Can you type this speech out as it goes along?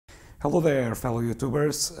Hello there, fellow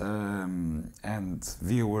YouTubers and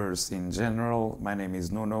viewers in general. My name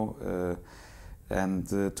is Nuno, and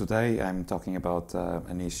today I'm talking about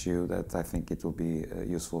an issue that I think it will be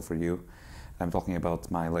useful for you. I'm talking about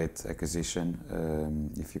my late acquisition.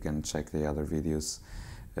 If you can check the other videos,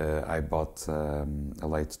 I bought a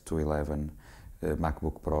late 211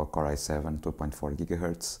 MacBook Pro Core i7 2.4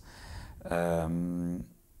 gigahertz,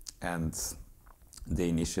 and the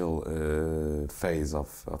initial phase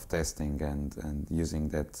of testing and using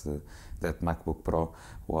that MacBook Pro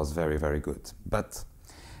was very good. But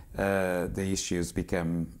the issues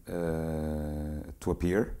began to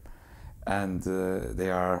appear, and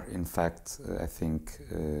they are in fact, I think,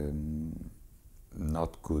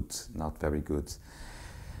 not good, not very good.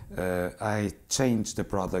 I changed the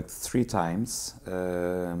product 3 times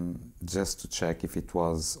just to check if it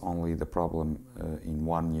was only the problem in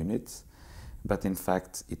one unit. But in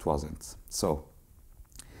fact it wasn't. So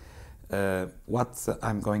what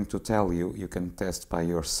I'm going to tell you, you can test by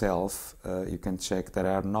yourself. You can check. There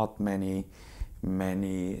are not many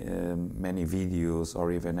videos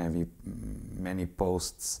or even many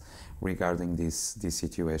posts regarding this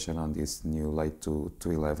situation on this new late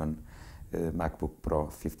 211 MacBook Pro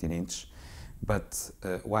 15-inch. But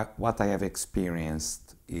what I have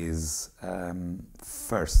experienced is,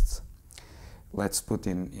 first, let's put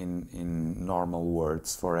in normal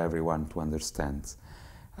words for everyone to understand.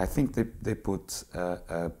 I think they put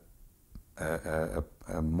a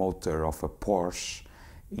motor of a Porsche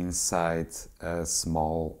inside a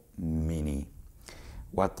small Mini.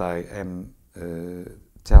 What I am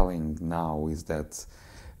telling now is that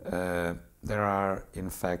there are in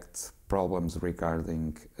fact problems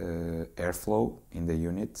regarding airflow in the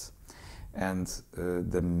unit, and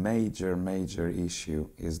the major issue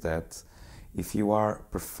is that if you are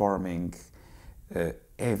performing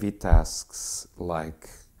heavy tasks like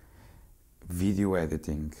video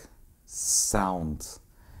editing, sound,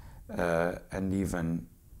 and even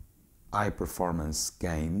high performance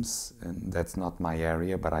games, and that's not my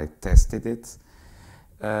area, but I tested it,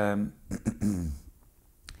 the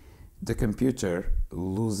computer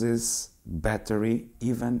loses battery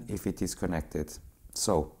even if it is connected.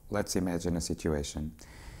 So let's imagine a situation.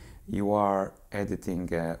 You are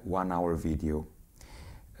editing a 1-hour video.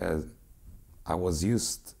 I was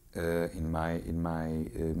used in my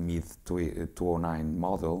mid 209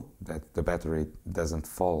 model that the battery doesn't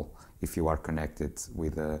fall if you are connected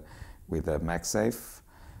with a MagSafe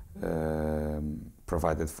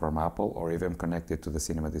provided from Apple, or even connected to the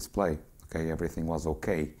cinema display. Okay, everything was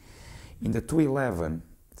okay. In the 211,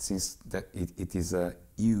 since that it is a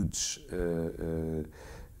huge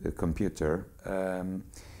computer,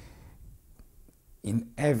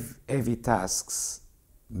 in heavy tasks,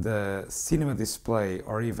 the cinema display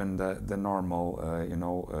or even the normal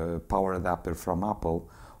power adapter from Apple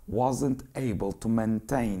wasn't able to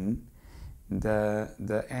maintain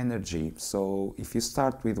the energy. So if you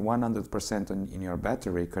start with 100% in your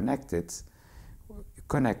battery connected,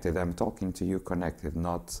 I'm talking to you connected,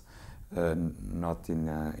 not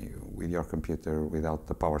with your computer without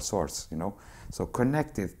the power source, so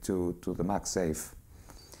connected to the MagSafe.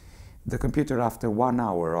 The computer, after 1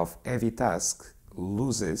 hour of heavy task,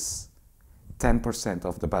 loses 10%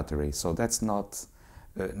 of the battery. So that's not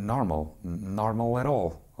normal at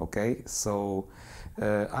all. Okay, so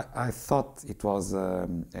I thought it was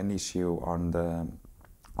an issue on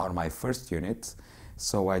my first unit,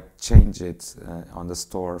 so I changed it on the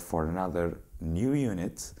store for another new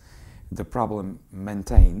unit. The problem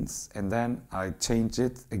maintains, and then I changed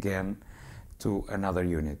it again to another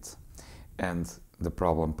unit, and the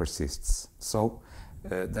problem persists. So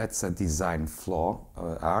that's a design flaw,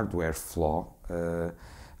 a hardware flaw.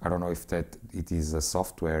 I don't know if it is a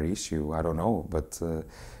software issue, I don't know, but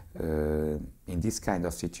in this kind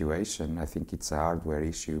of situation I think it's a hardware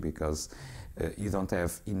issue, because you don't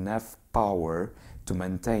have enough power to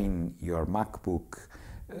maintain your MacBook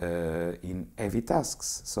in heavy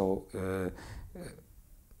tasks. So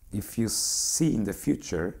if you see in the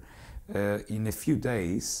future, in a few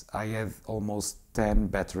days I had almost 10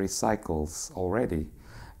 battery cycles already,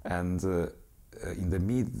 and in the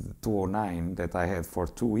mid 209 that I had for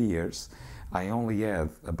 2 years, I only had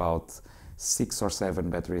about 6 or 7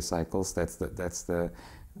 battery cycles. That's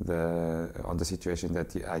on the situation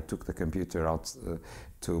that I took the computer out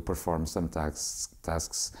to perform some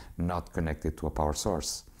tasks not connected to a power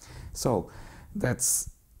source. So that's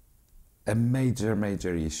a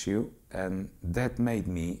major issue, and that made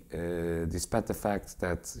me, despite the fact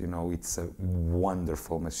that it's a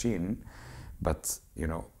wonderful machine, but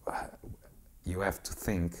you have to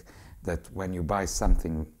think that when you buy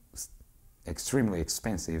something extremely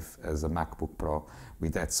expensive as a MacBook Pro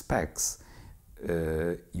with that specs,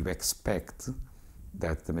 you expect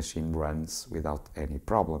that the machine runs without any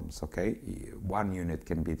problems, okay? One unit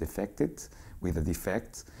can be defected with a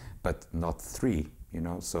defect, but not three, you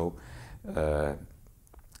know. So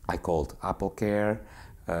I called Apple Care.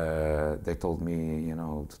 They told me, you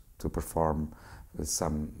know, to perform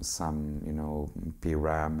some you know,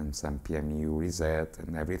 PRAM and some PMU reset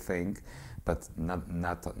and everything, but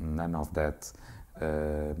none of that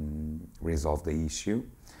resolved the issue.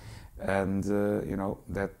 And you know,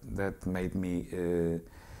 that made me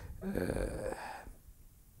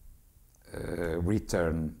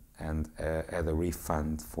return and add a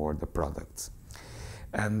refund for the product.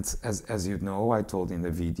 And as you know, I told in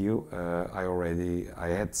the video, I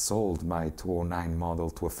had sold my 209 model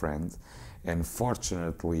to a friend, and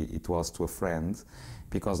fortunately it was to a friend,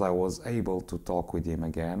 because I was able to talk with him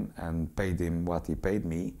again and paid him what he paid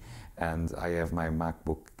me, and I have my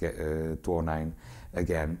MacBook 209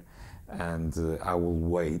 again. And I will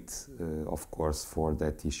wait, of course, for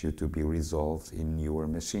that issue to be resolved in newer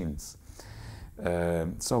machines.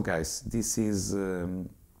 So guys, this is,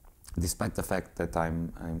 despite the fact that I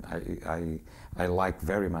like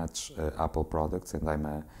very much Apple products, and I'm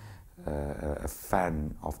a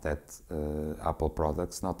fan of that Apple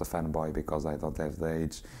products, not a fanboy because I don't have the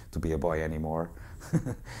age to be a boy anymore,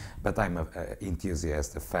 but I'm an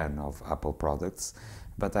enthusiast, a fan of Apple products.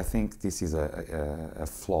 But I think this is a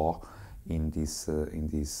flaw in these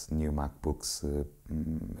new MacBooks,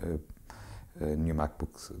 new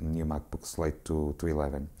MacBooks late to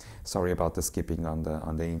 11. Sorry about the skipping on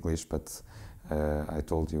the English, but I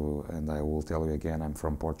told you, and I will tell you again, I'm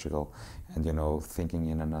from Portugal, and you know, thinking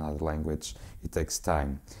in another language, it takes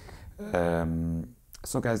time.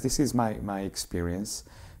 So guys, this is my experience.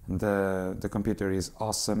 The computer is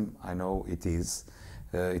awesome, I know it is.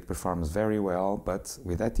 It performs very well, but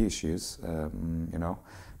with that issues, you know,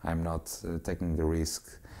 I'm not taking the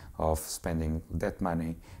risk of spending that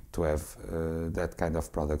money to have that kind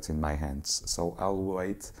of product in my hands. So I'll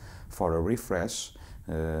wait for a refresh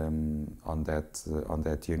on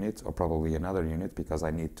that unit, or probably another unit, because I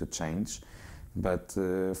need to change. But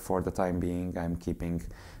for the time being,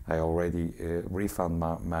 I already refund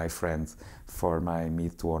my friend for my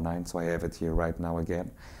Mid 209, so I have it here right now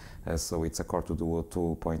again. So it's a Core 2 Duo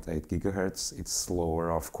 2.8 gigahertz. It's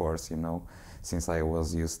slower, of course, you know, since I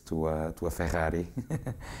was used to a Ferrari.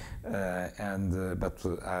 But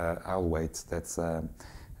I'll wait. That's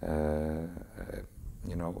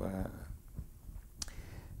you know,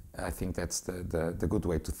 I think that's the good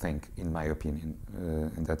way to think, in my opinion,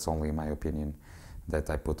 and that's only my opinion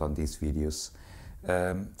that I put on these videos.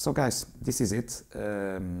 So guys, this is it.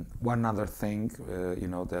 One other thing, you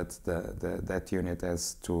know, that that unit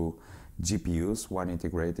has two GPUs, one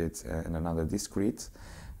integrated and another discrete.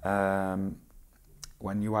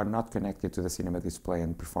 When you are not connected to the cinema display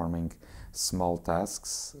and performing small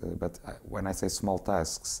tasks, but when I say small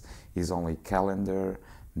tasks, is only calendar,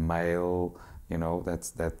 mail, you know,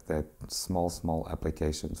 that's that small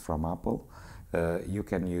applications from Apple. You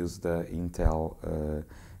can use the Intel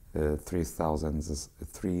 3000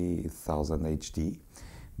 HD,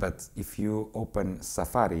 but if you open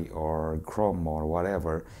Safari or Chrome or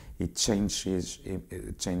whatever, it changes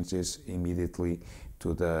immediately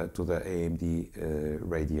to the AMD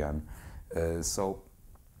Radeon. So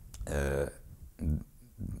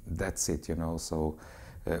that's it, you know. So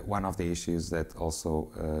one of the issues that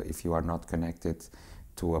also, if you are not connected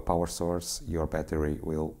to a power source, your battery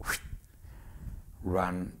will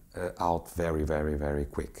run out very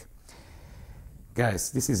quick.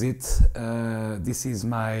 Guys, this is it. This is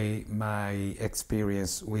my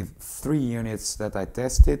experience with 3 units that I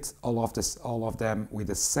tested, all of them with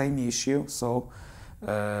the same issue. So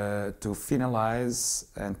to finalize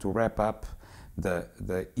and to wrap up,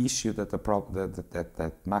 the issue that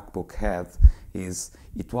that MacBook had is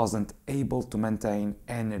it wasn't able to maintain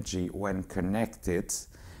energy when connected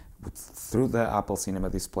through the Apple Cinema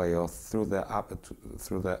display or through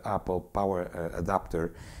the Apple power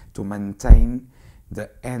adapter, to maintain the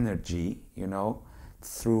energy, you know,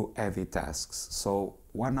 through heavy tasks. So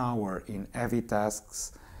 1 hour in heavy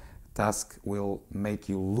task will make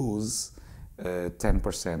you lose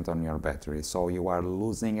 10% on your battery. So you are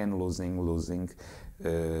losing and losing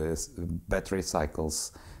battery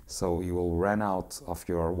cycles. So you will run out of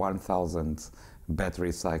your 1000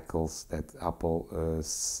 battery cycles that Apple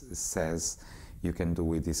says you can do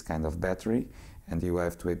with this kind of battery, and you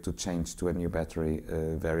have to change to a new battery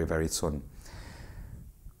very soon.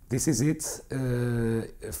 This is it.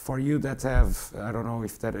 For you that have, I don't know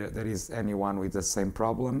if there is anyone with the same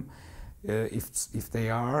problem, if they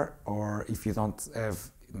are, or if you don't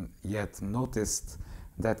have yet noticed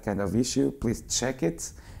that kind of issue, please check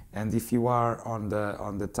it. And if you are on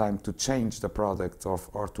the time to change the product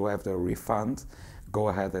or to have the refund, go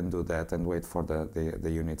ahead and do that and wait for the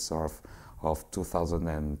units of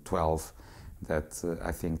 2012 that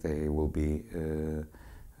I think they will be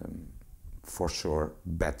for sure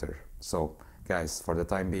better. So guys, for the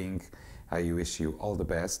time being, I wish you all the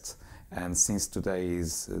best. And since today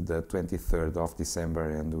is the 23rd of December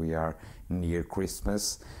and we are near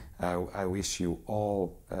Christmas, I wish you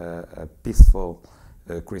all a peaceful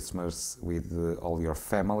Christmas with all your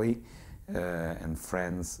family and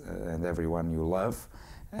friends and everyone you love.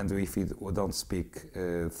 And if you don't speak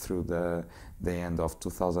through the end of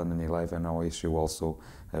 2011, I wish you also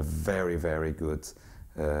a very, very good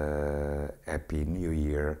Happy New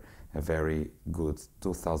Year, a very good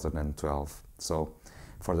 2012. So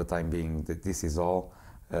for the time being, this is all,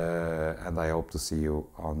 and I hope to see you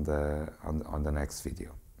on the next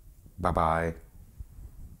video. Bye bye.